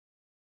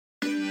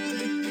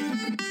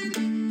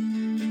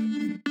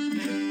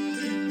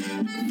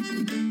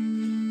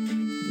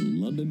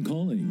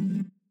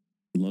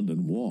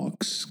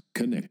Walks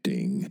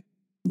Connecting.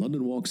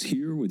 London Walks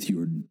here with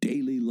your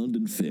daily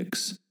London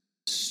fix.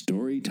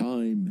 Story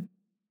time,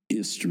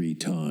 history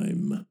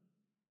time.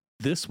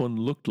 This one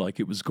looked like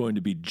it was going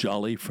to be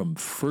jolly from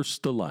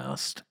first to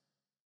last.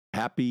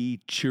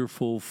 Happy,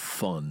 cheerful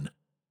fun.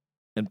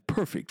 And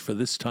perfect for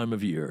this time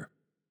of year.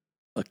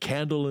 A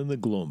candle in the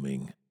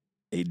gloaming.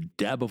 A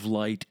dab of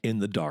light in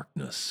the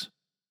darkness.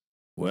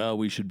 Well,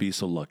 we should be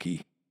so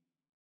lucky.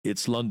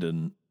 It's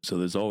London, so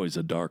there's always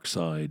a dark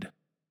side.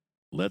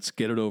 Let's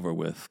get it over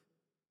with.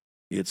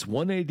 It's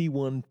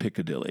 181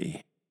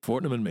 Piccadilly,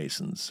 Fortnum and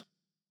Mason's.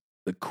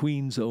 The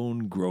Queen's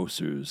Own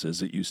Grocers,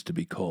 as it used to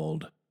be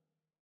called.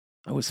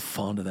 I was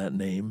fond of that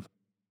name.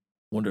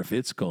 Wonder if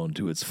it's gone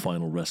to its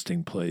final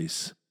resting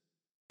place.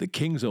 The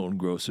King's Own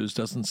Grocers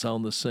doesn't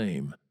sound the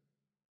same.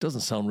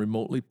 Doesn't sound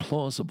remotely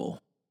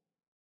plausible.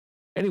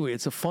 Anyway,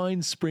 it's a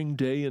fine spring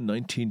day in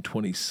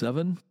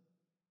 1927.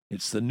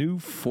 It's the new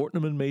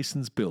Fortnum and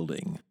Mason's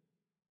building.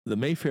 The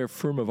Mayfair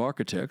firm of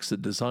architects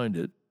that designed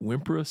it,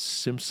 Wimper,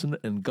 Simpson,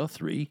 and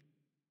Guthrie,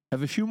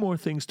 have a few more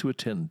things to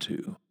attend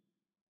to.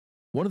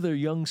 One of their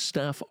young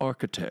staff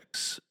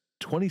architects,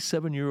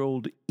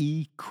 27-year-old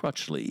E.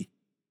 Crutchley,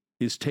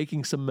 is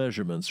taking some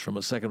measurements from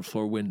a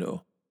second-floor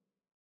window.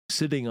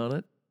 Sitting on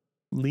it,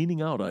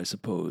 leaning out, I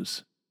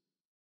suppose.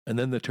 And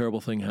then the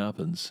terrible thing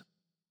happens.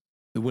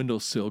 The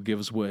windowsill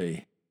gives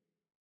way.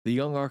 The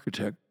young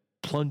architect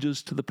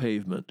plunges to the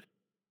pavement.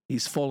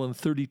 He's fallen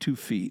 32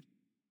 feet.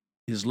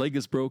 His leg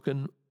is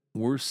broken.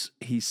 Worse,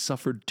 he's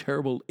suffered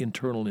terrible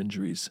internal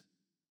injuries.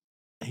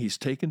 He's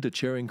taken to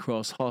Charing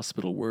Cross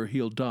Hospital, where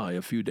he'll die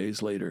a few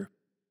days later.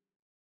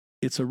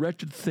 It's a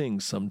wretched thing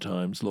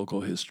sometimes,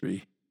 local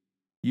history.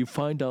 You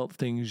find out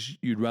things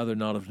you'd rather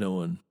not have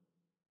known.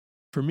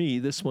 For me,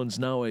 this one's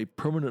now a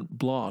permanent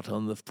blot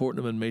on the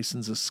Fortnum and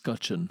Mason's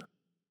escutcheon,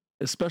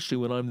 especially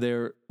when I'm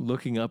there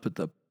looking up at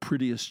the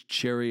prettiest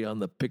cherry on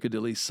the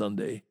Piccadilly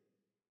Sunday.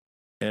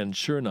 And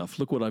sure enough,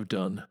 look what I've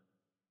done.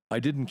 I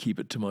didn't keep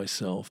it to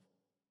myself.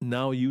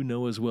 Now you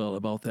know as well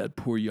about that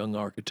poor young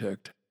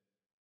architect.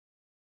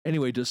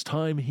 Anyway, does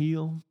time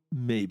heal?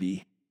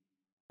 Maybe.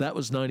 That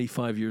was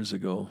 95 years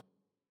ago.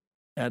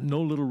 At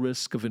no little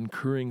risk of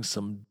incurring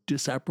some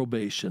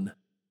disapprobation,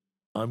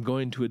 I'm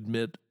going to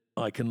admit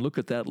I can look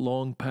at that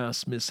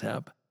long-past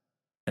mishap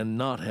and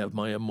not have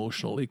my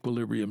emotional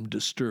equilibrium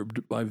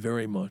disturbed by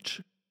very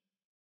much.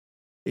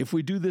 If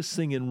we do this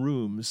thing in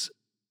rooms,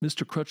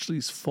 Mr.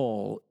 Crutchley's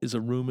fall is a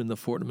room in the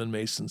Fortnum and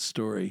Mason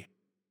story.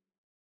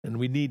 And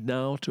we need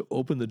now to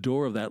open the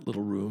door of that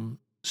little room,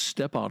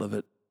 step out of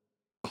it,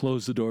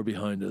 close the door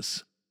behind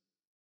us,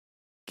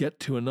 get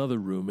to another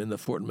room in the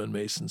Fortnum and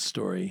Mason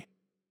story,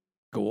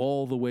 go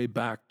all the way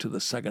back to the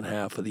second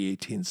half of the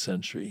 18th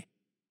century.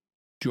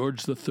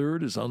 George III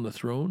is on the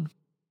throne.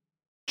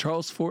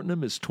 Charles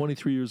Fortnum is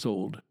 23 years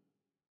old.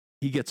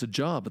 He gets a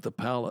job at the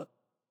palace.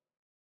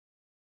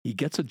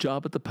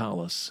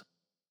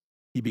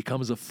 He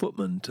becomes a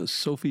footman to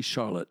Sophie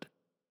Charlotte,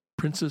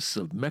 Princess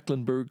of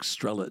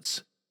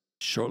Mecklenburg-Strelitz,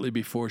 shortly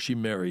before she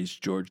marries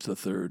George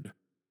III.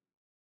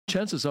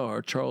 Chances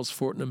are Charles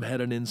Fortnum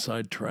had an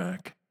inside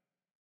track.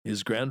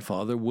 His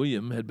grandfather,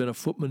 William, had been a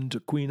footman to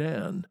Queen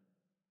Anne.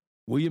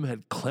 William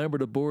had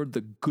clambered aboard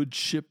the good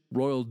ship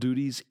Royal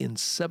Duties in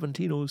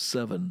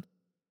 1707.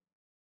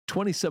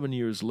 27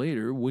 years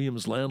later,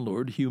 William's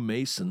landlord, Hugh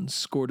Mason,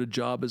 scored a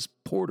job as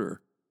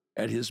porter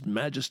at His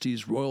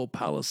Majesty's Royal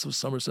Palace of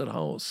Somerset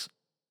House.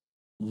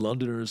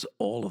 Londoners,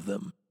 all of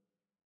them,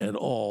 and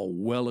all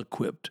well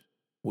equipped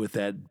with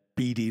that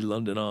beady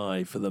London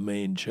eye for the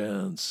main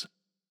chance.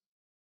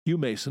 Hugh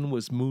Mason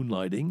was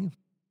moonlighting.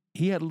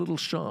 He had a little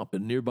shop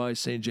in nearby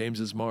St.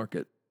 James's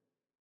Market.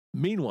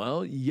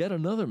 Meanwhile, yet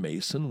another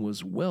Mason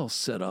was well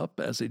set up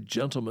as a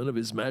gentleman of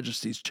His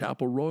Majesty's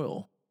Chapel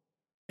Royal,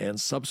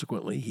 and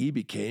subsequently he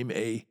became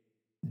a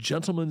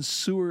gentleman's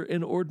sewer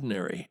in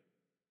ordinary.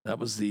 That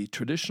was the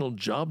traditional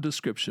job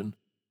description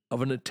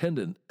of an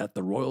attendant at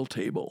the royal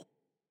table.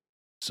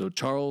 So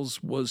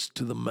Charles was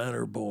to the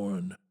manor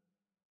born.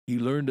 He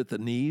learned at the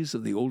knees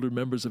of the older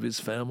members of his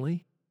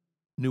family,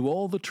 knew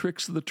all the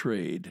tricks of the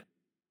trade.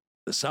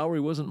 The salary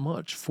wasn't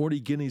much,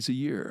 40 guineas a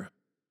year,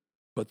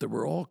 but there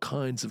were all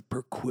kinds of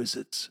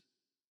perquisites,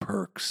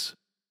 perks,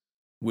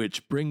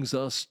 which brings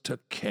us to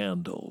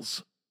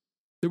candles.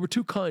 There were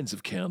two kinds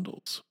of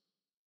candles.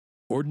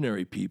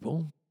 Ordinary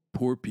people,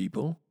 poor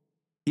people,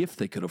 if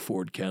they could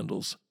afford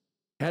candles,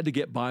 had to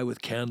get by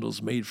with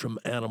candles made from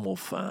animal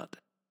fat.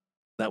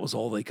 That was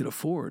all they could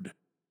afford.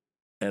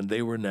 And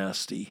they were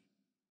nasty.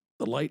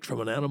 The light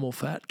from an animal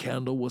fat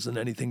candle wasn't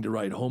anything to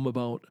write home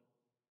about.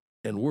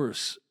 And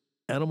worse,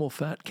 animal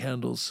fat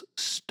candles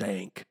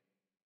stank.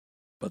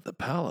 But the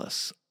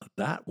palace,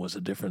 that was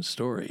a different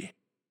story.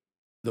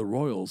 The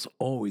royals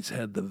always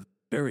had the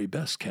very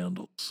best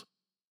candles.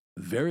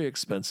 Very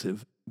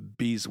expensive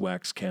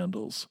beeswax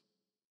candles.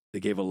 They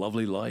gave a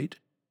lovely light,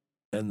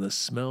 and the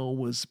smell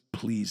was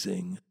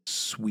pleasing,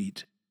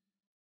 sweet.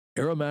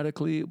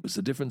 Aromatically, it was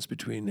the difference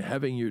between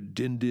having your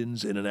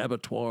din-dins in an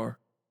abattoir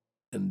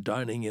and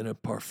dining in a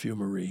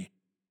parfumerie.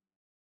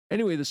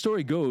 Anyway, the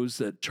story goes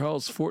that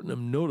Charles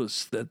Fortnum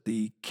noticed that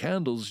the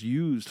candles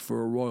used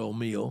for a royal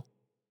meal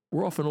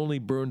were often only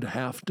burned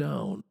half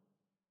down,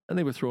 and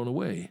they were thrown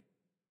away.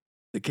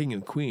 The king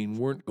and queen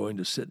weren't going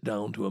to sit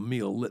down to a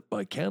meal lit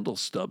by candle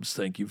stubs,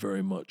 thank you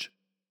very much.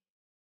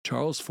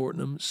 Charles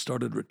Fortnum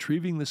started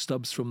retrieving the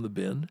stubs from the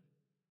bin.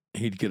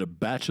 He'd get a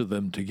batch of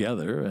them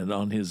together, and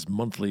on his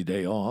monthly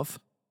day off,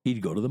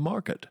 he'd go to the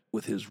market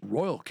with his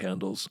royal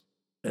candles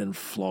and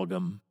flog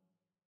 'em.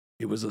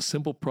 It was a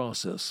simple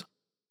process: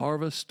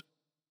 harvest,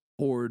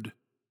 hoard,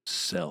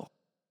 sell.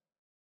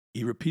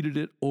 He repeated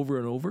it over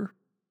and over,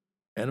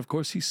 and of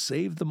course he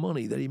saved the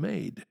money that he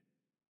made.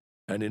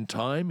 And in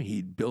time,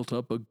 he'd built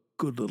up a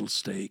good little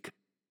stake.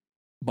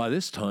 By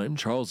this time,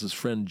 Charles's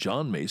friend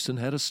John Mason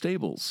had a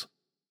stables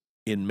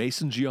in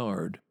Mason's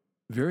Yard,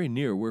 very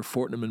near where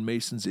Fortnum and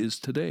Mason's is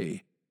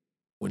today.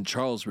 When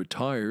Charles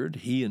retired,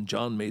 he and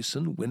John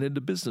Mason went into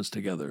business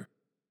together.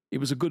 It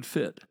was a good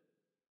fit.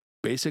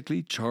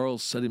 Basically,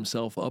 Charles set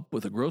himself up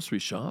with a grocery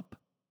shop.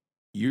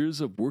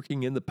 Years of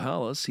working in the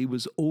palace, he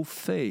was au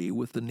fait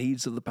with the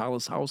needs of the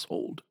palace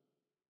household.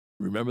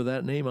 Remember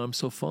that name I'm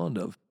so fond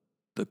of?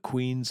 The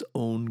Queen's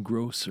own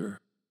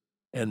grocer.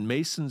 And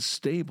Mason's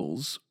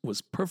Stables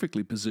was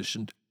perfectly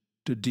positioned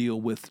to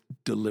deal with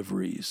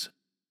deliveries.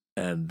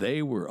 And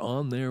they were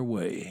on their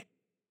way.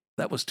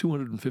 That was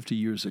 250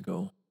 years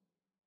ago.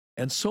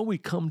 And so we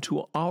come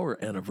to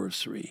our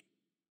anniversary,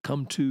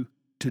 come to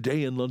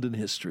Today in London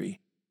History.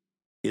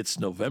 It's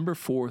November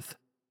 4th,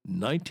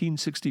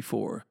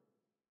 1964,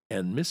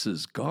 and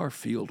Mrs.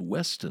 Garfield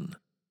Weston,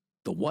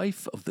 the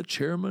wife of the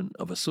chairman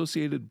of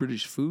Associated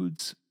British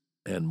Foods,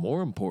 and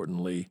more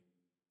importantly,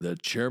 the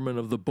chairman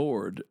of the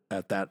board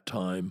at that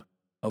time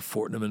of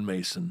Fortnum and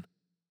Mason.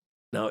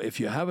 Now, if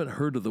you haven't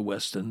heard of the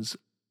Westons,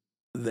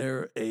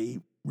 they're a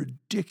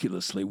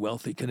ridiculously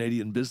wealthy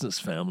Canadian business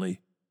family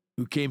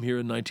who came here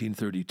in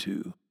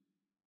 1932,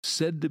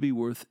 said to be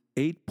worth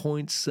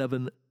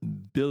 $8.7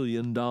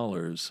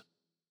 billion,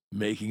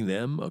 making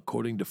them,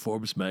 according to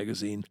Forbes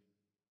magazine,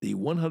 the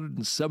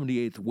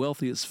 178th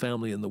wealthiest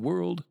family in the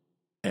world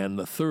and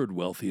the third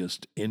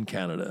wealthiest in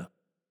Canada.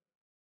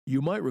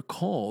 You might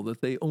recall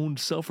that they owned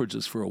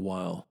Selfridges for a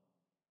while,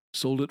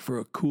 sold it for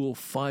a cool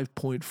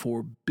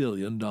 $5.4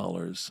 billion.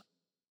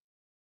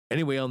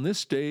 Anyway, on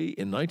this day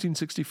in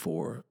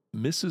 1964,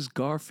 Mrs.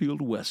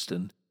 Garfield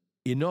Weston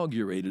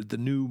inaugurated the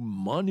new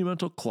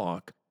monumental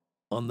clock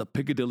on the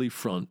Piccadilly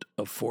front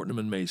of Fortnum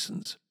and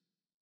Mason's.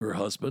 Her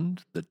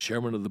husband, the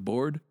chairman of the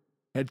board,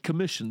 had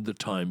commissioned the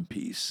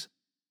timepiece.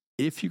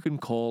 If you can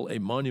call a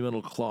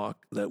monumental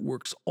clock that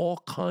works all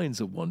kinds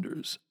of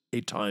wonders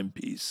a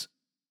timepiece,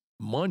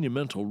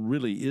 monumental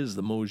really is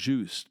the mot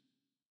juste,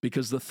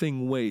 because the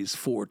thing weighs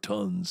 4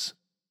 tons,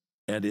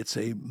 and it's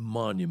a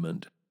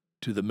monument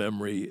to the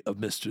memory of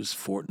Misters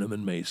Fortnum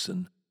and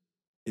Mason.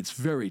 It's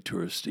very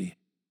touristy,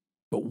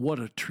 but what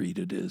a treat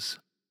it is.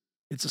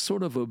 It's a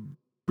sort of a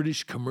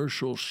British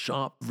commercial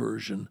shop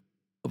version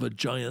of a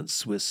giant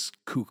Swiss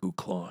cuckoo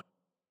clock.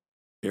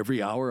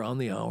 Every hour on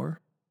the hour,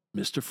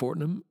 Mr.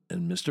 Fortnum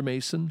and Mr.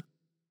 Mason,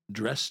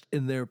 dressed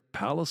in their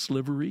palace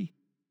livery,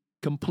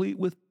 complete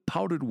with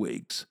powdered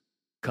wigs,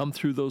 come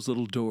through those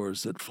little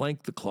doors that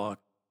flank the clock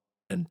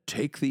and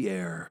take the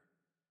air.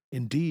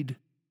 Indeed,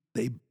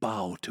 they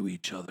bow to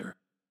each other,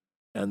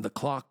 and the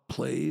clock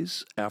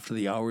plays, after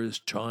the hour is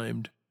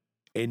chimed,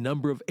 a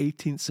number of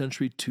 18th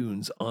century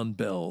tunes on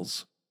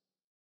bells.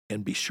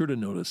 And be sure to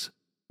notice,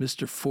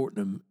 Mr.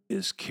 Fortnum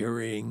is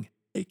carrying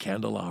a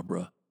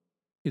candelabra.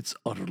 It's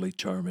utterly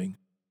charming.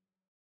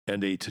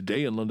 And a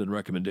Today in London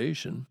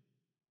recommendation: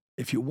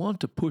 if you want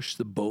to push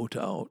the boat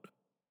out,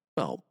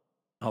 well,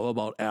 how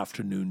about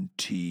afternoon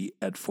tea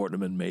at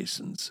Fortnum and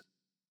Mason's?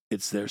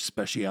 It's their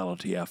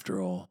speciality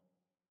after all.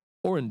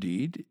 Or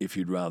indeed, if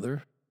you'd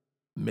rather,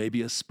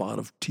 maybe a spot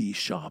of tea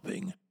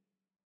shopping.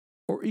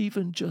 Or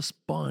even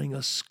just buying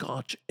a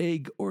Scotch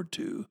egg or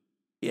two.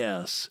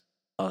 Yes,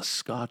 a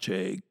Scotch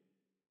egg,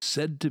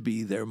 said to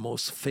be their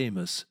most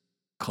famous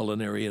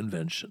culinary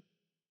invention.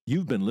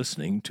 You've been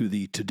listening to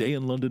the Today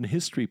in London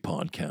History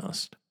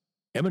podcast,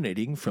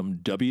 emanating from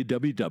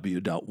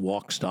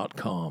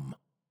www.walks.com,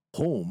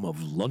 home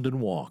of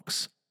London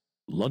Walks,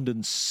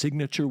 London's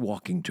signature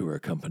walking tour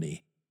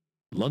company,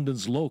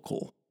 London's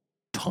local,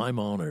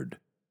 time-honored,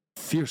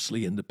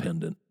 fiercely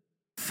independent,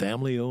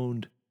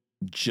 family-owned,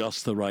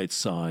 just the right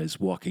size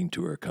walking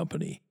tour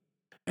company.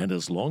 And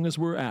as long as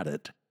we're at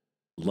it,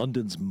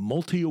 London's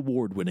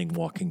multi-award-winning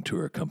walking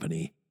tour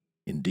company.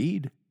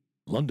 Indeed,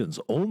 London's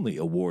only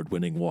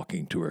award-winning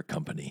walking tour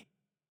company.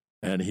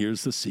 And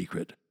here's the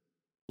secret.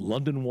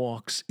 London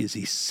Walks is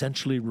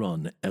essentially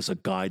run as a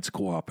guides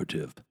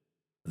cooperative.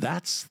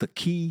 That's the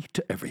key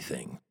to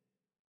everything.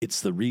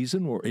 It's the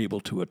reason we're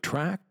able to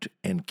attract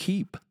and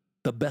keep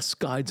the best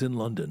guides in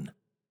London.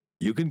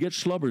 You can get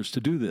schlubbers to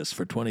do this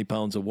for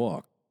 £20 a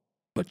walk,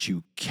 but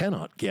you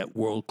cannot get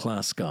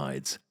world-class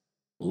guides,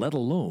 let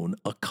alone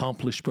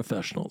accomplished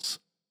professionals.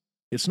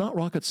 It's not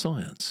rocket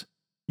science.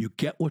 You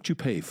get what you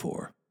pay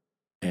for.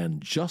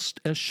 And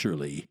just as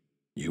surely,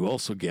 you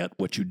also get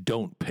what you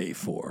don't pay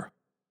for.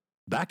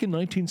 Back in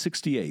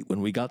 1968,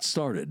 when we got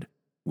started,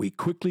 we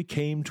quickly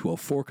came to a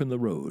fork in the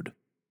road.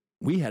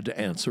 We had to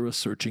answer a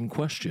searching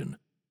question.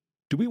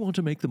 Do we want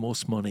to make the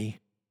most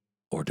money,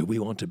 or do we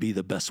want to be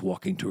the best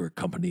walking tour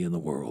company in the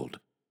world?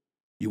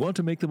 You want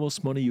to make the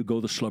most money, you go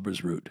the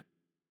Schlubbers route.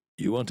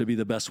 You want to be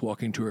the best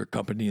walking tour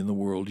company in the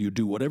world, you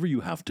do whatever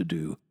you have to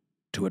do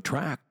to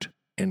attract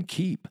and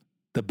keep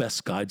the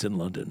best guides in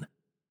London.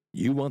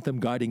 You want them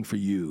guiding for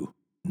you,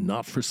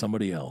 not for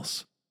somebody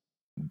else.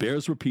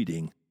 Bears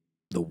repeating,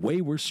 the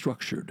way we're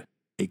structured,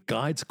 a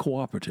guides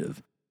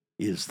cooperative,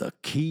 is the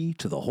key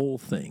to the whole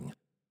thing.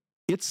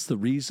 It's the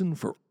reason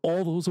for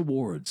all those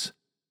awards.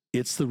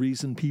 It's the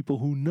reason people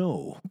who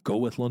know go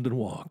with London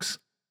Walks.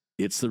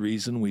 It's the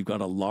reason we've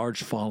got a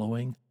large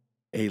following,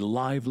 a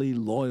lively,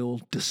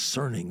 loyal,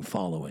 discerning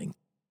following.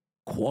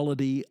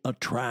 Quality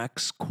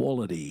attracts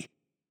quality.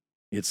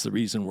 It's the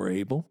reason we're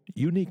able,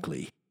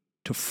 uniquely,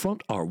 to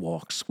front our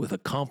walks with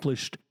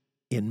accomplished,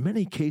 in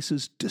many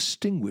cases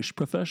distinguished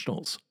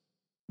professionals.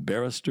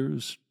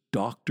 Barristers,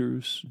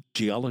 doctors,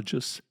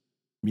 geologists,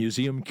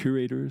 museum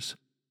curators,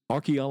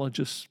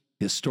 archaeologists,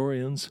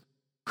 historians,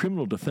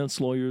 criminal defense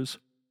lawyers,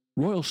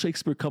 Royal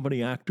Shakespeare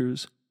Company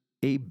actors,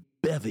 a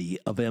bevy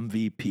of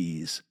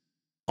MVPs,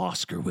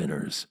 Oscar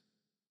winners,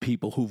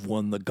 people who've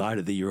won the Guide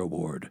of the Year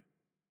award.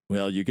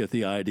 Well, you get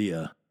the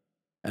idea.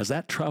 As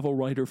that travel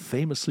writer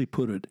famously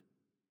put it,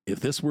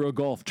 if this were a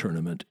golf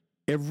tournament,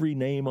 every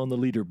name on the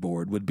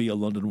leaderboard would be a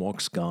London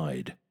Walks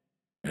guide.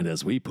 And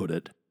as we put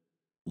it,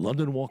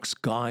 London Walks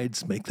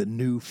guides make the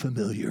new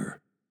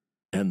familiar,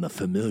 and the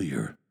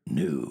familiar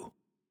new.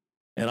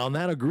 And on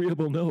that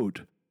agreeable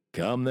note,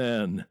 come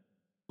then,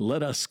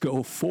 let us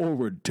go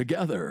forward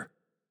together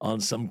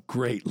on some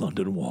great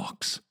London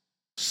Walks.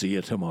 See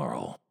you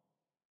tomorrow.